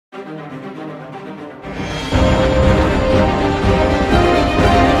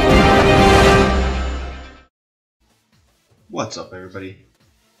What's up, everybody?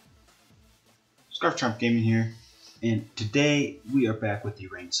 Scarf Trump Gaming here, and today we are back with the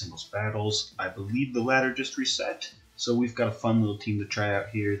ranked singles battles. I believe the ladder just reset, so we've got a fun little team to try out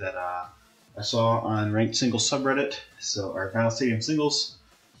here that I saw on ranked singles subreddit. So our Battle Stadium singles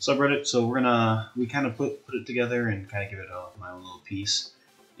subreddit. So we kind of put it together and kind of give it my own little piece.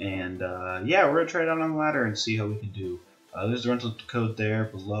 And yeah, we're gonna try it out on the ladder and see how we can do. There's the rental code there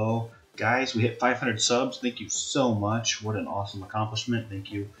below. Guys, we hit 500 subs. Thank you so much. What an awesome accomplishment. Thank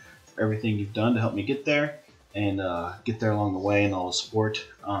you for everything you've done to help me get there and get there along the way and all the support.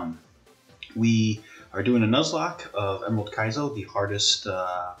 We are doing a Nuzlocke of Emerald Kaizo, the hardest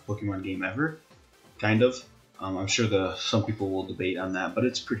Pokemon game ever, kind of. I'm sure some people will debate on that, but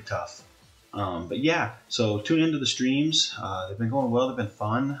it's pretty tough. But yeah, so tune into the streams. They've been going well. They've been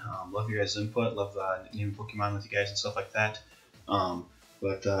fun. Love your guys' input. Love naming Pokemon with you guys and stuff like that.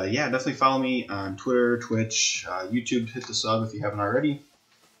 But yeah, definitely follow me on Twitter, Twitch, YouTube. Hit the sub if you haven't already.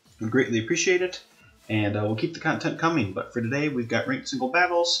 I'd greatly appreciate it. And we'll keep the content coming. But for today, we've got ranked single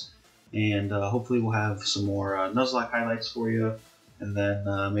battles. And hopefully we'll have some more Nuzlocke highlights for you. And then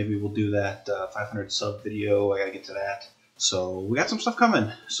maybe we'll do that 500 sub video. I gotta get to that. So we got some stuff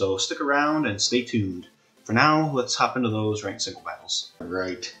coming. So stick around and stay tuned. For now, let's hop into those ranked single battles.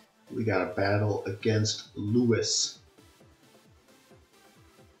 Alright, we got a battle against Lewis.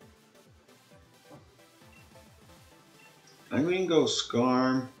 I'm going to go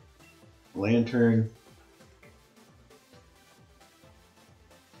Skarm, Lanturn,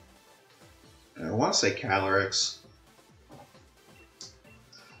 and I want to say Calyrex.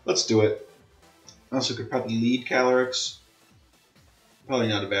 Let's do it. I also could probably lead Calyrex. Probably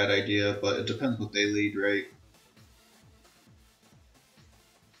not a bad idea, but it depends what they lead, right?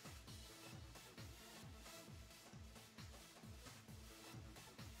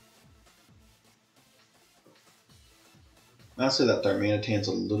 Honestly, that Darmanitan's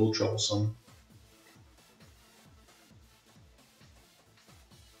a little troublesome.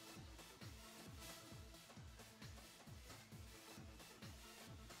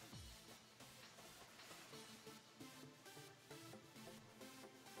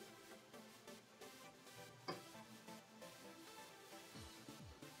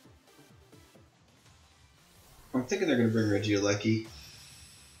 I'm thinking they're going to bring Regieleki.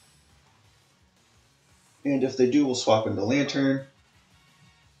 And if they do, we'll swap into Lanturn.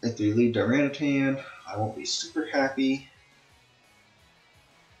 If they lead Darmanitan, I won't be super happy.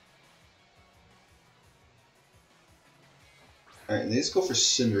 Alright, and they just go for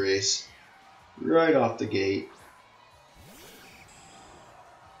Cinderace right off the gate.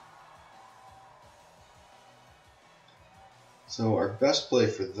 So our best play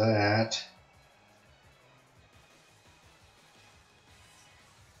for that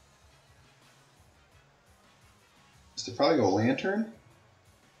is to probably go Lanturn.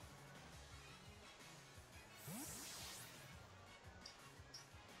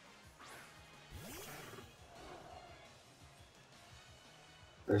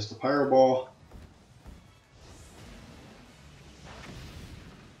 There's the Pyro Ball.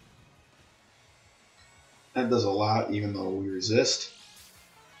 That does a lot, even though we resist.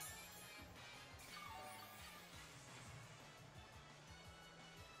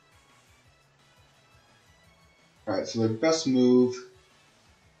 Alright, so their best move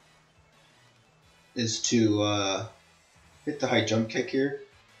is to hit the high jump kick here.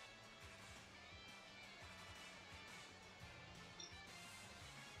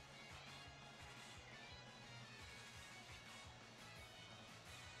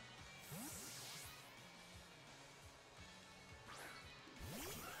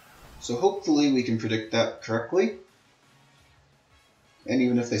 So hopefully we can predict that correctly. And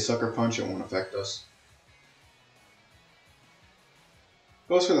even if they sucker punch, it won't affect us.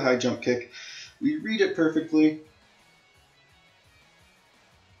 Goes for the high jump kick. We read it perfectly.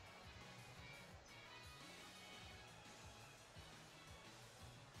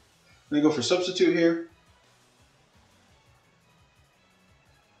 I'm going to go for substitute here.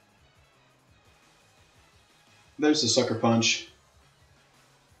 There's the sucker punch.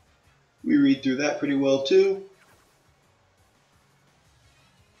 We read through that pretty well too.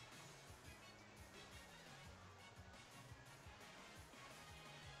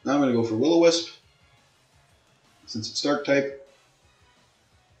 Now I'm going to go for Will-O-Wisp, since it's Dark type.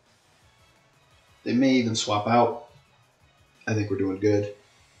 They may even swap out. I think we're doing good.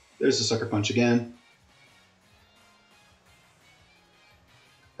 There's the Sucker Punch again.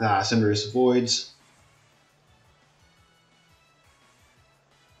 Cinderace avoids.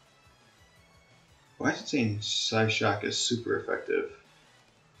 Why is it saying Psyshock is super effective?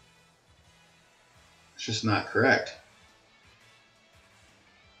 It's just not correct.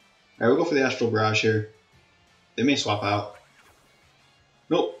 Alright, we'll go for the Astral Barrage here. They may swap out.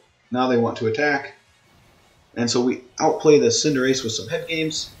 Nope. Now they want to attack. And so we outplay the Cinderace with some head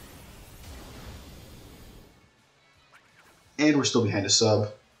games. And we're still behind a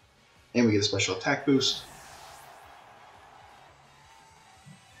sub. And we get a special attack boost.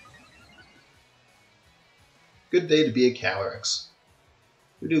 Good day to be a Calyrex.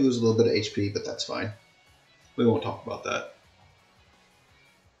 We do lose a little bit of HP, but that's fine. We won't talk about that.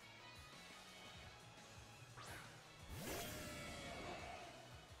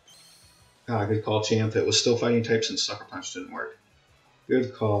 Ah, good call, champ. It was still fighting types and Sucker Punch didn't work.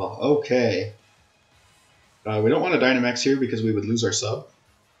 Good call. Okay. We don't want a Dynamax here because we would lose our sub.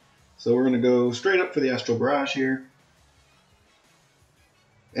 So we're going to go straight up for the Astral Barrage here.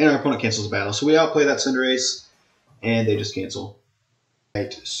 And our opponent cancels the battle. So we outplay that Cinderace, and they just cancel.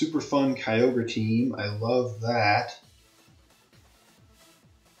 Right, super fun Kyogre team. I love that.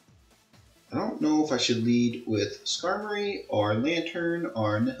 I don't know if I should lead with Skarmory or Lanturn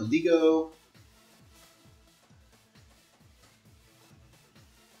or Nihilego.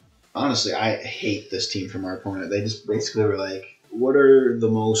 Honestly, I hate this team from our opponent. They just basically were like, what are the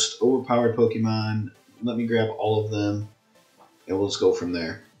most overpowered Pokemon? Let me grab all of them, and we'll just go from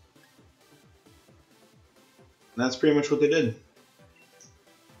there. And that's pretty much what they did.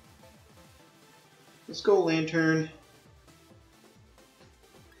 Let's go Lanturn.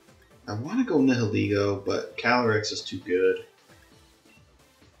 I want to go Nihilego, but Calyrex is too good.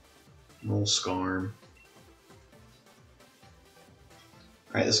 No Skarm.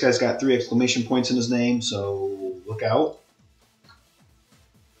 Alright, this guy's got 3 exclamation points in his name, so look out.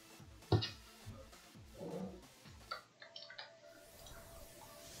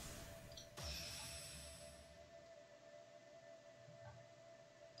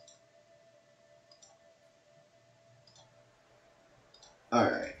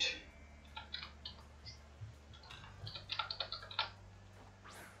 Alright.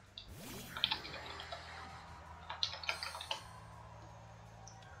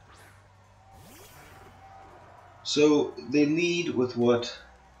 So they lead with what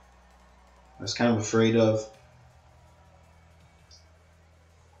I was kind of afraid of.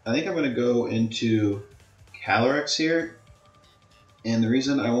 I think I'm going to go into Calyrex here. And the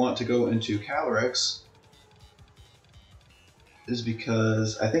reason I want to go into Calyrex is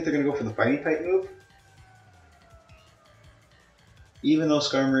because I think they're going to go for the Fighting type move. Even though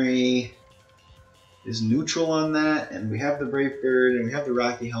Skarmory is neutral on that, and we have the Brave Bird, and we have the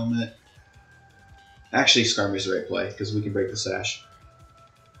Rocky Helmet. Actually, Skarmory's the right play, because we can break the Sash.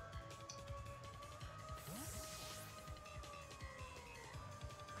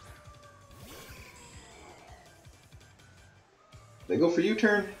 They go for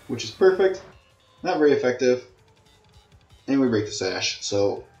U-turn, which is perfect. Not very effective. And we break the Sash,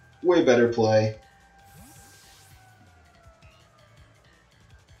 so way better play.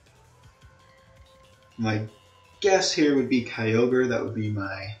 My guess here would be Kyogre. That would be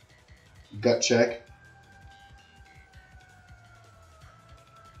my gut check.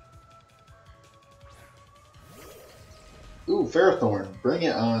 Ooh, Ferrothorn. Bring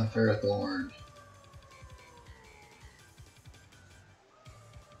it on, Ferrothorn.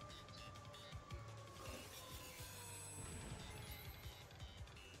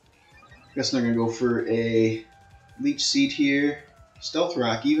 Guess they're going to go for a Leech Seed here. Stealth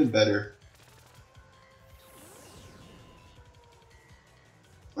Rock, even better.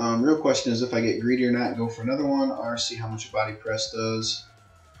 Real question is if I get greedy or not and go for another one, or see how much Body Press does.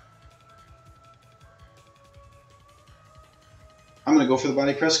 I'm going to go for the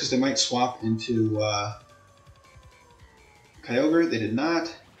Body Press because they might swap into Kyogre. They did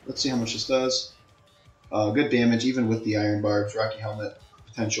not. Let's see how much this does. Good damage, even with the Iron Barbs, Rocky Helmet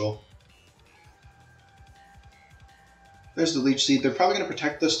potential. There's the Leech Seed. They're probably going to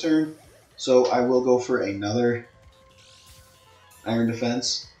protect this turn, so I will go for another Iron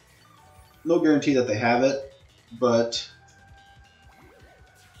Defense. No guarantee that they have it, but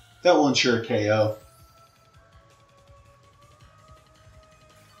that will ensure KO.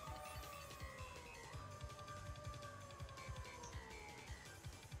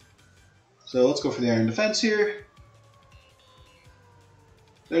 So let's go for the Iron Defense here.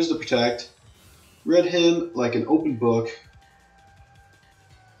 There's the Protect. Read him like an open book.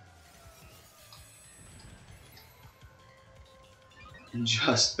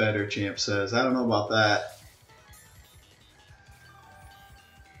 Just better, champ says. I don't know about that.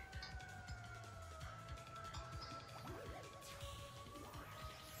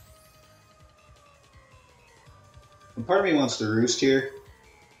 And part of me wants to roost here.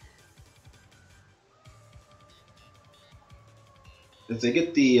 If they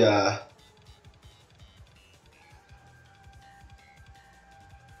get the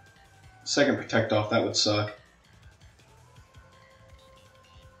second protect off, that would suck.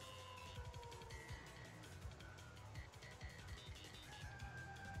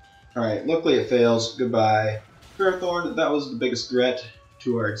 Alright, luckily it fails. Goodbye. Ferrothorn, that was the biggest threat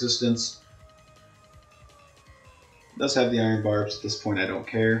to our existence. It does have the iron barbs. At this point, I don't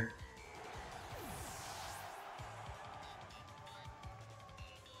care.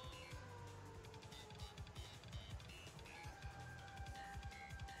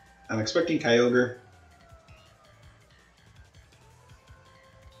 I'm expecting Kyogre.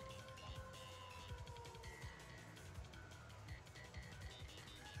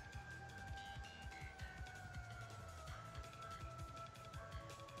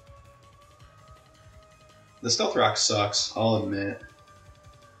 The Stealth Rock sucks, I'll admit.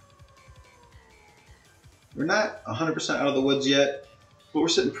 We're not 100% out of the woods yet, but we're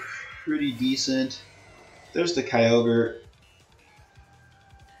sitting pretty decent. There's the Kyogre.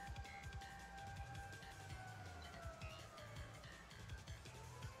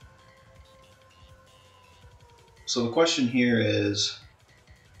 So the question here is,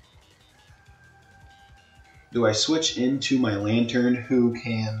 do I switch into my Lanturn who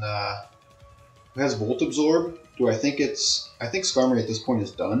has Volt Absorb? Do I think I think Skarmory at this point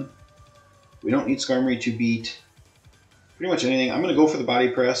is done. We don't need Skarmory to beat pretty much anything. I'm going to go for the Body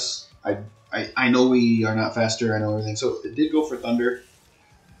Press. I know we are not faster, I know everything. So it did go for Thunder.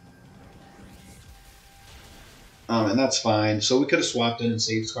 And that's fine. So we could have swapped in and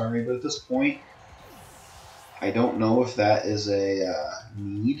saved Skarmory, but at this point, I don't know if that is a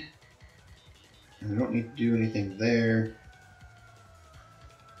need. And we don't need to do anything there.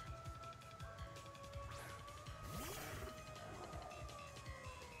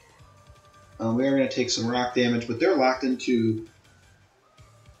 We are going to take some rock damage, but they're locked into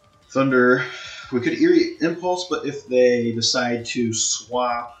Thunder. We could Eerie Impulse, but if they decide to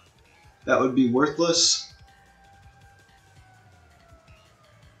swap, that would be worthless.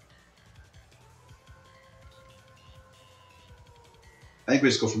 I think we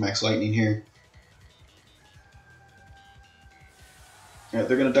just go for Max Lightning here. Alright,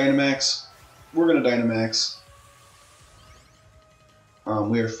 they're going to Dynamax. We're going to Dynamax.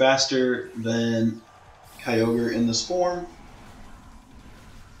 We are faster than Kyogre in this form.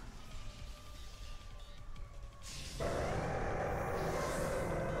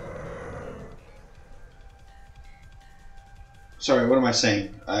 Sorry, what am I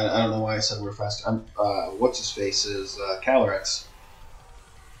saying? I don't know why I said we're faster. What's his face is Calyrex.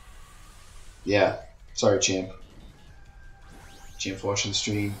 Yeah, sorry, champ. Champ's watching the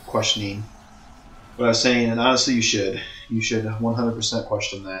stream, questioning what I was saying, and honestly, you should. You should 100%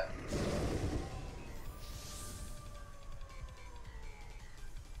 question that.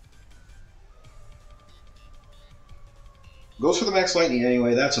 Goes for the Max Lightning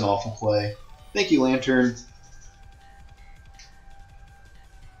anyway. That's an awful play. Thank you, Lanturn.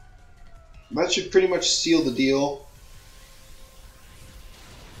 That should pretty much seal the deal.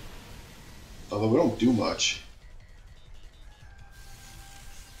 Although we don't do much.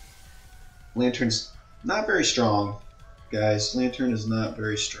 Lanturn's not very strong, guys. Lanturn is not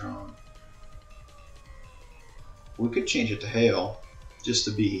very strong. We could change it to Hail, just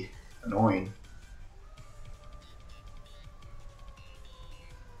to be annoying.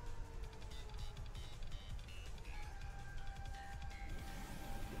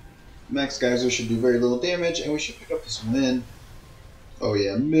 Max Geyser should do very little damage, and we should pick up this win. Oh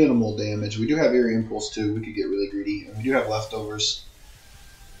yeah, minimal damage. We do have Eerie Impulse too. We could get really greedy, and we do have leftovers.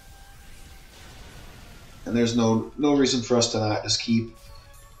 And there's no reason for us to not just keep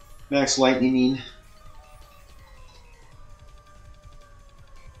Max Lightninging.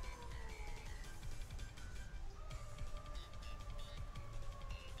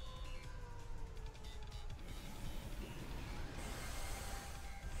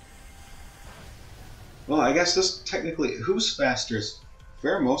 Well, I guess this technically, who's faster?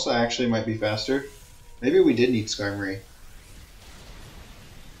 Pheromosa actually might be faster. Maybe we did need Skarmory.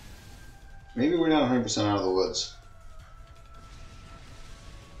 Maybe we're not 100% out of the woods.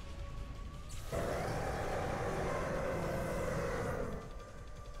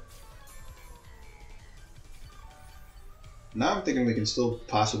 Now I'm thinking we can still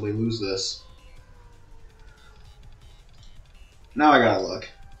possibly lose this. Now I gotta look.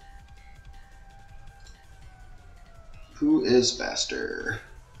 Who is faster?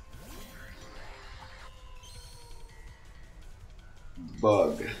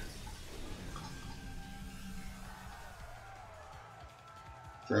 Bug.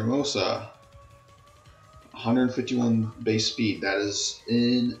 Pheromosa. 151 base speed. That is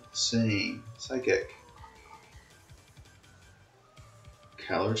insane. Psychic.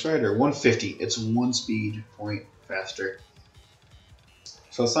 Calyrex Rider. 150. It's 1 speed point faster.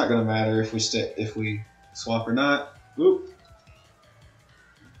 So it's not going to matter if we swap or not. Oop.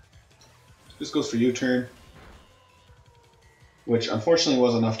 This goes for U-turn, which unfortunately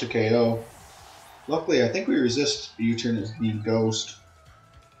was enough to KO. Luckily, I think we resist U-turn as being Ghost.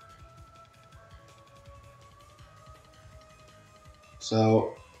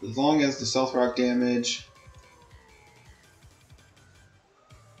 So as long as the Stealth Rock damage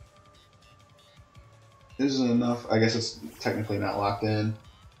isn't enough, I guess it's technically not locked in.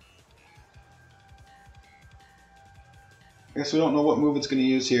 I guess we don't know what move it's going to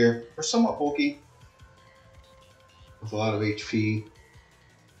use here. We're somewhat bulky with a lot of HP.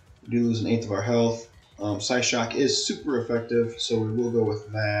 We do lose 1/8 of our health. Psyshock is super effective, so we will go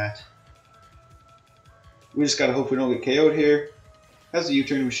with that. We just gotta hope we don't get KO'd here. Has a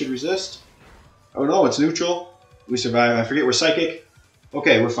U-turn, we should resist. Oh no, it's neutral. We survive. I forget we're psychic.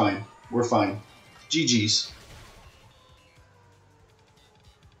 Okay, we're fine. We're fine. GG's.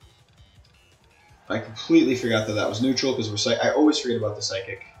 I completely forgot that was neutral because we're psychic. I always forget about the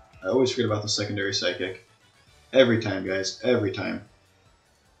psychic. I always forget about the secondary psychic. Every time, guys. Every time.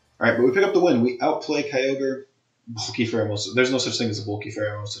 Alright, but we pick up the win. We outplay Kyogre. Bulky Pheromosa. There's no such thing as a bulky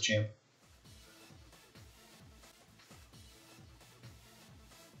Pheromosa champ.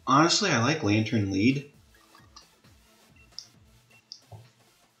 Honestly, I like Lanturn lead.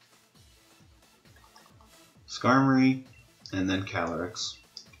 Skarmory, and then Calyrex.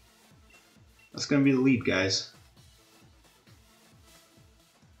 That's going to be the lead, guys.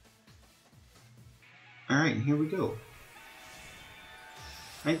 Alright, and here we go.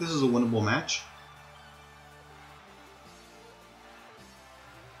 I think this is a winnable match.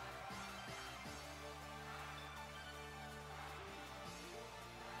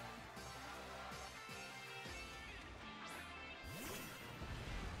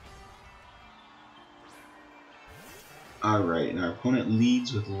 Alright, and our opponent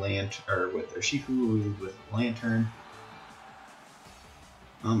leads with Urshifu with Lanturn.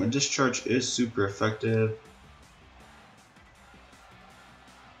 A discharge is super effective.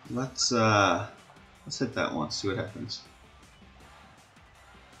 Let's hit that once, see what happens.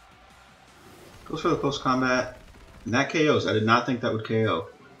 Goes for the close combat. And that KOs. I did not think that would KO.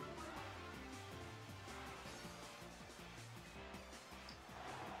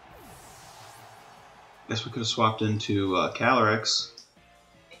 Guess we could have swapped into Calyrex.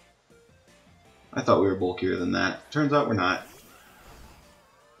 I thought we were bulkier than that. Turns out we're not.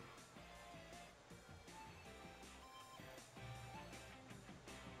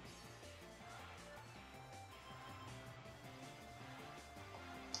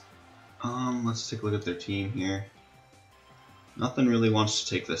 Let's take a look at their team here. Nothing really wants to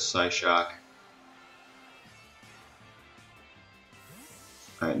take this Psyshock.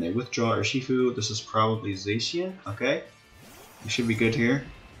 Alright, and they withdraw Urshifu. This is probably Zacian. Okay. We should be good here.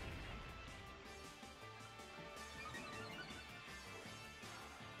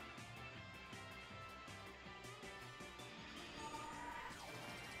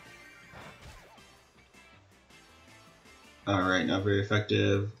 Alright, not very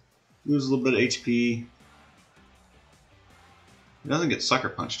effective. Lose a little bit of HP. It doesn't get Sucker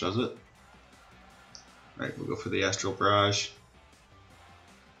Punch, does it? Alright, we'll go for the Astral Barrage.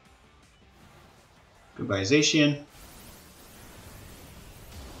 Goodbye, Zacian.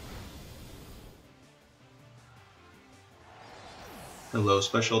 Hello,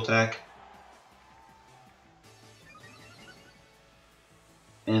 special attack.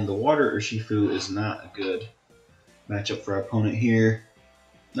 And the Water Urshifu is not a good matchup for our opponent here.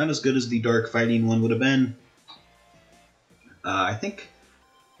 Not as good as the Dark Fighting one would have been. I think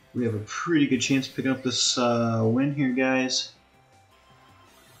we have a pretty good chance of picking up this win here, guys.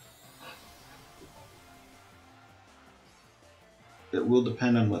 It will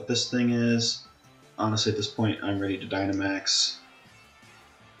depend on what this thing is. Honestly, at this point, I'm ready to Dynamax.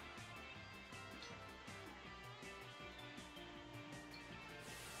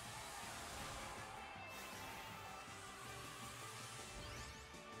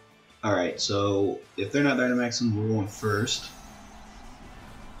 Alright, so if they're not Dynamaxing, we're going first.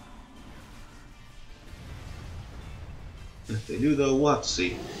 If they do, though, we'll have to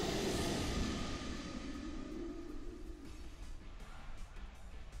see.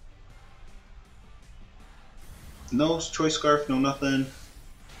 No Choice Scarf, no nothing.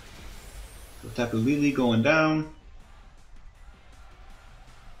 Tapu Lele going down.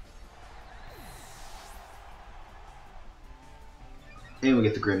 And we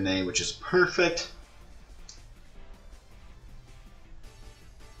get the Grimnay, which is perfect.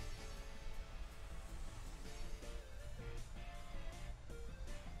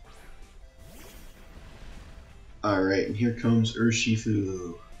 Alright, and here comes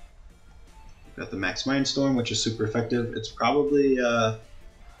Urshifu. Got the Max Mindstorm, which is super effective. It's probably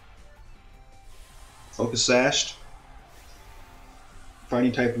Focus Sashed.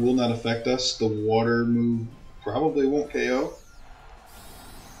 Fighting type will not affect us. The water move probably won't KO.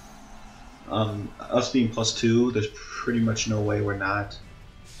 Us being +2, there's pretty much no way we're not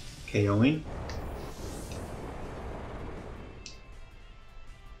KOing.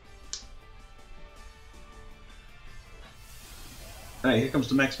 Alright, here comes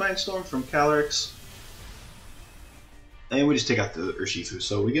the Max Mindstorm from Calyrex. And we just take out the Urshifu.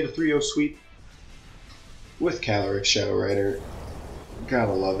 So we get a 3-0 sweep with Calyrex Shadow Rider.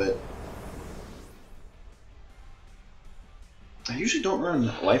 Gotta love it. I usually don't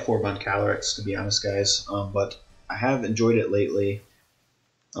run Life Orb on Calyrex, to be honest, guys, but I have enjoyed it lately.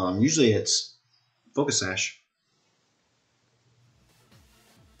 Usually it's Focus Sash.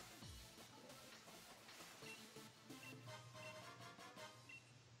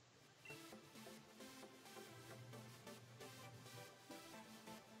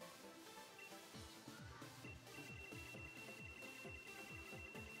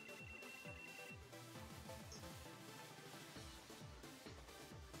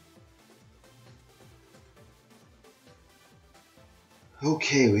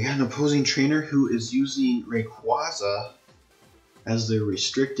 Okay, we got an opposing trainer who is using Rayquaza as their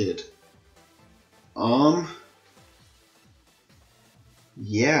restricted.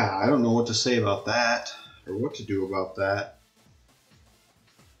 Yeah, I don't know what to say about that, or what to do about that.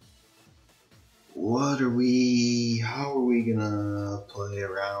 How are we gonna play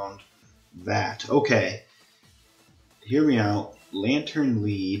around that? Okay, hear me out. Lanturn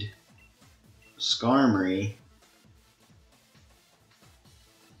lead, Skarmory,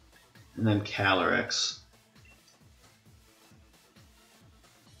 and then Calyrex.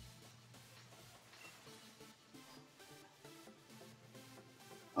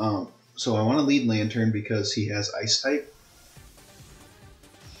 So I want to lead Lanturn because he has Ice type.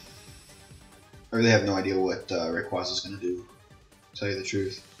 I really have no idea what Rayquaza is going to do, to tell you the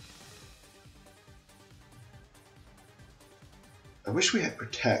truth. I wish we had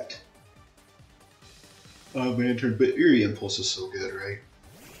Protect. Lanturn, but Eerie Impulse is so good, right?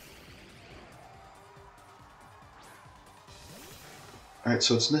 Alright,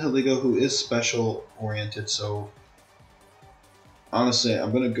 so it's Nihiligo who is special oriented, so honestly,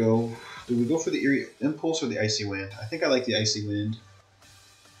 I'm going to go... Do we go for the Eerie Impulse or the Icy Wind? I think I like the Icy Wind.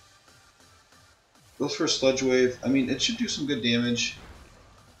 Goes for a Sludge Wave. I mean, it should do some good damage,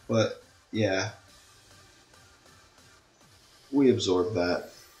 but yeah. We absorb that.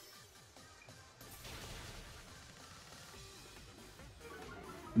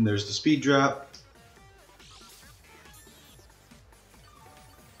 And there's the Speed Drop.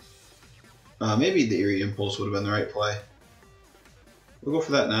 Maybe the Eerie Impulse would have been the right play. We'll go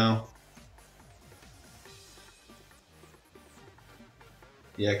for that now.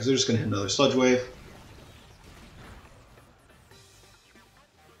 Yeah, because they're just going to hit another Sludge Wave.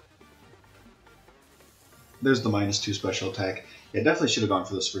 There's the -2 special attack. Yeah, definitely should have gone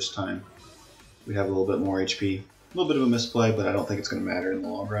for this first time. We have a little bit more HP. A little bit of a misplay, but I don't think it's going to matter in the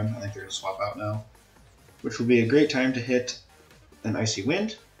long run. I think they're going to swap out now. Which will be a great time to hit an Icy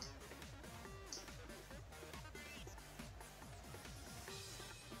Wind.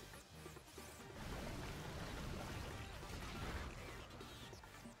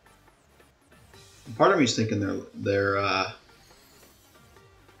 Part of me is thinking they're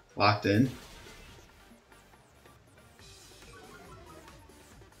locked in.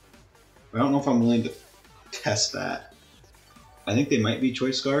 I don't know if I'm willing to test that. I think they might be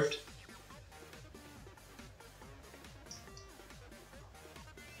Choice Scarfed.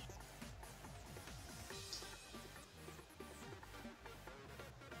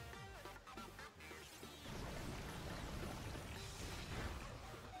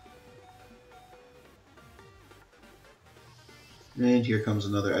 And here comes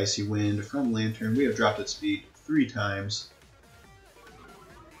another Icy Wind from Lanturn. We have dropped its speed 3 times.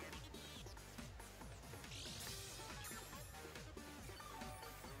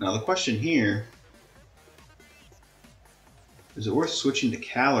 Now the question here, is it worth switching to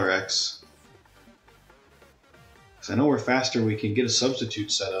Calyrex? Because I know we're faster, we can get a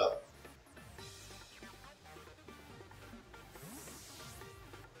substitute set up.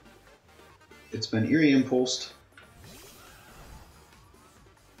 It's been Eerie Impulsed.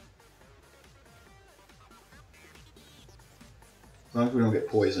 As long as we don't get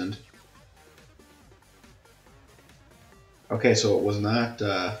poisoned. Okay, so it was not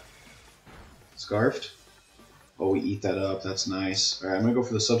Scarfed. Oh, we eat that up. That's nice. Alright, I'm going to go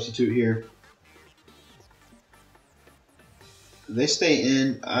for the substitute here. They stay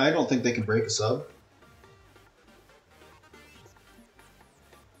in. I don't think they can break a sub.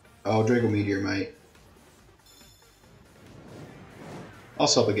 Oh, Draco Meteor might. I'll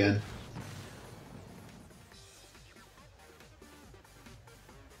sub again.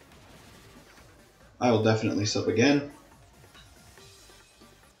 I will definitely sub again.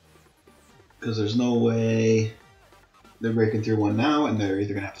 Because there's no way they're breaking through one now, and they're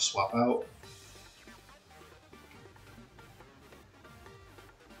either going to have to swap out.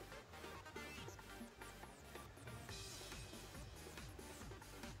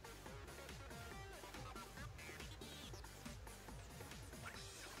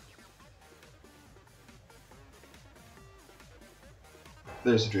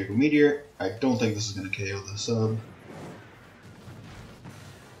 There's the Draco Meteor. I don't think this is going to KO the sub.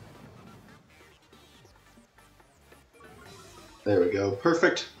 There we go.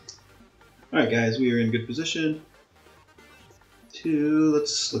 Perfect. Alright guys, we are in good position.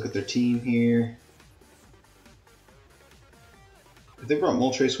 Let's look at their team here. If they brought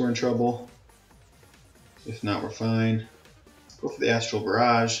Moltres, we're in trouble. If not, we're fine. Go for the Astral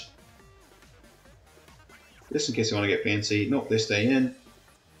Barrage. Just in case you want to get fancy. Nope, they stay in.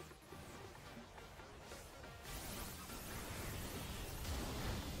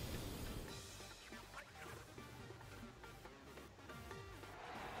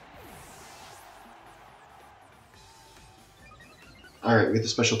 Alright, we get the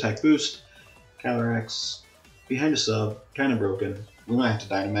special attack boost. Calyrex behind a sub, kind of broken. We might have to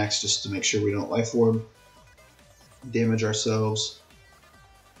Dynamax just to make sure we don't Life Orb damage ourselves.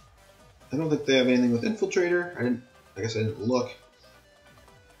 I don't think they have anything with Infiltrator. I guess I didn't look.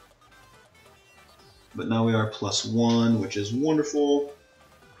 But now we are +1, which is wonderful.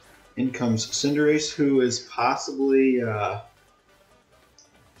 In comes Cinderace, who is possibly okay,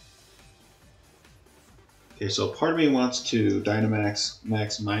 so part of me wants to Dynamax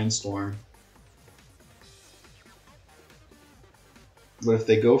Max Mindstorm. But if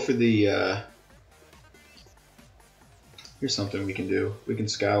they go for the here's something we can do. We can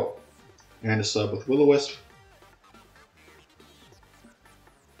scout behind a sub with Will-O-Wisp.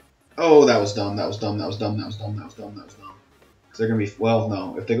 Oh, that was dumb. That was dumb. That was dumb. That was dumb. That was dumb. That was dumb. Because they're gonna be, well,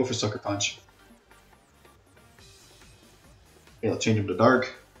 no. If they go for Sucker Punch, yeah, let's change them to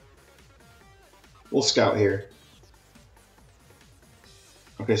Dark. We'll scout here.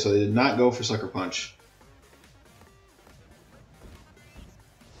 Okay, so they did not go for Sucker Punch.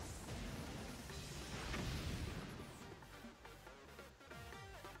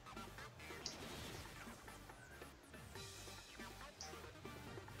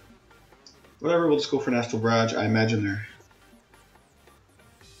 Whatever, we'll just go for an Astral Barrage. I imagine they're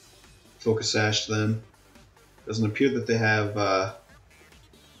Focus Sash then. Doesn't appear that they have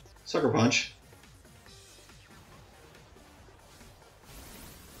Sucker Punch.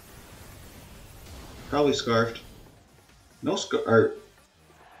 Probably Scarfed. No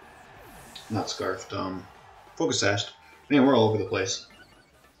not Scarfed, Focus Sashed. Man, we're all over the place.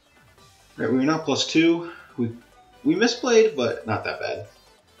 Alright, we are now +2. We misplayed, but not that bad.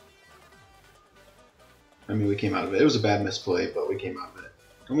 I mean, we came out of it. It was a bad misplay, but we came out of it.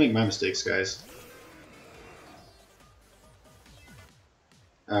 Don't make my mistakes, guys.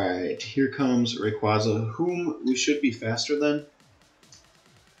 Alright, here comes Rayquaza, whom we should be faster than.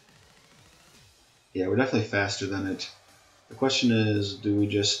 Yeah, we're definitely faster than it. The question is, do we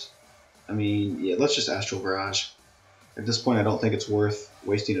just... I mean, yeah, let's just Astral Barrage. At this point, I don't think it's worth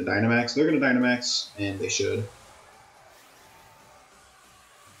wasting a Dynamax. They're going to Dynamax, and they should.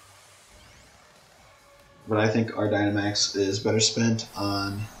 But I think our Dynamax is better spent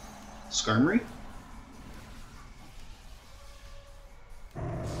on Skarmory.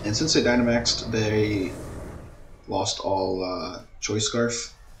 And since they Dynamaxed, they lost all Choice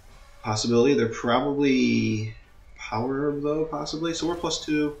Scarf possibility. They're probably Power Herb, though, possibly. So we're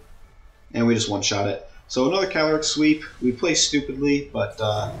 +2, and we just one-shot it. So another Calyrex sweep. We play stupidly, but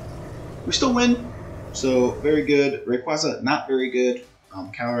we still win. So very good. Rayquaza, not very good.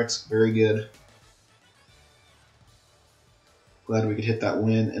 Calyrex, very good. Glad we could hit that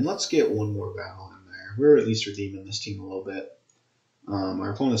win. And let's get one more battle in there. We're at least redeeming this team a little bit.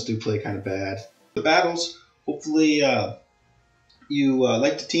 Our opponents do play kind of bad. The battles, hopefully you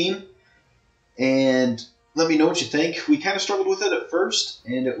like the team. And let me know what you think. We kind of struggled with it at first,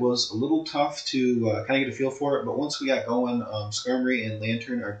 and it was a little tough to kind of get a feel for it. But once we got going, Skarmory and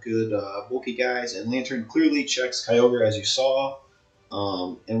Lanturn are good bulky guys. And Lanturn clearly checks Kyogre, as you saw.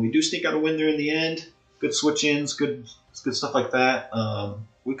 And we do sneak out a win there in the end. Good switch-ins, good stuff like that.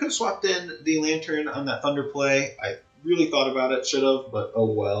 We could have swapped in the Lanturn on that Thunder play. I really thought about it, should have, but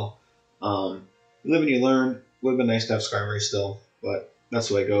oh well. You live and you learn. would have been nice to have Skarmory still, but that's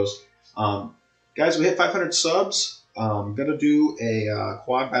the way it goes. Guys, we hit 500 subs. Gonna do a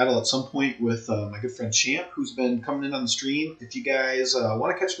quad battle at some point with my good friend Champ, who's been coming in on the stream. If you guys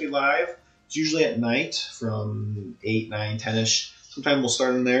want to catch me live, it's usually at night from 8, 9, 10-ish. Sometime we'll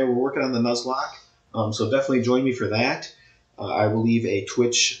start in there. We're working on the Nuzlocke, so definitely join me for that. I will leave a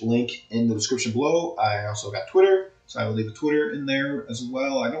Twitch link in the description below. I also got Twitter, so I will leave a Twitter in there as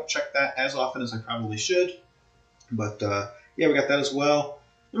well. I don't check that as often as I probably should, but yeah, we got that as well.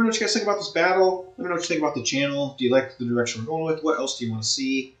 Let me know what you guys think about this battle. Let me know what you think about the channel. Do you like the direction we're going with? What else do you want to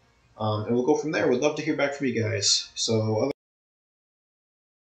see? And we'll go from there. We'd love to hear back from you guys. So.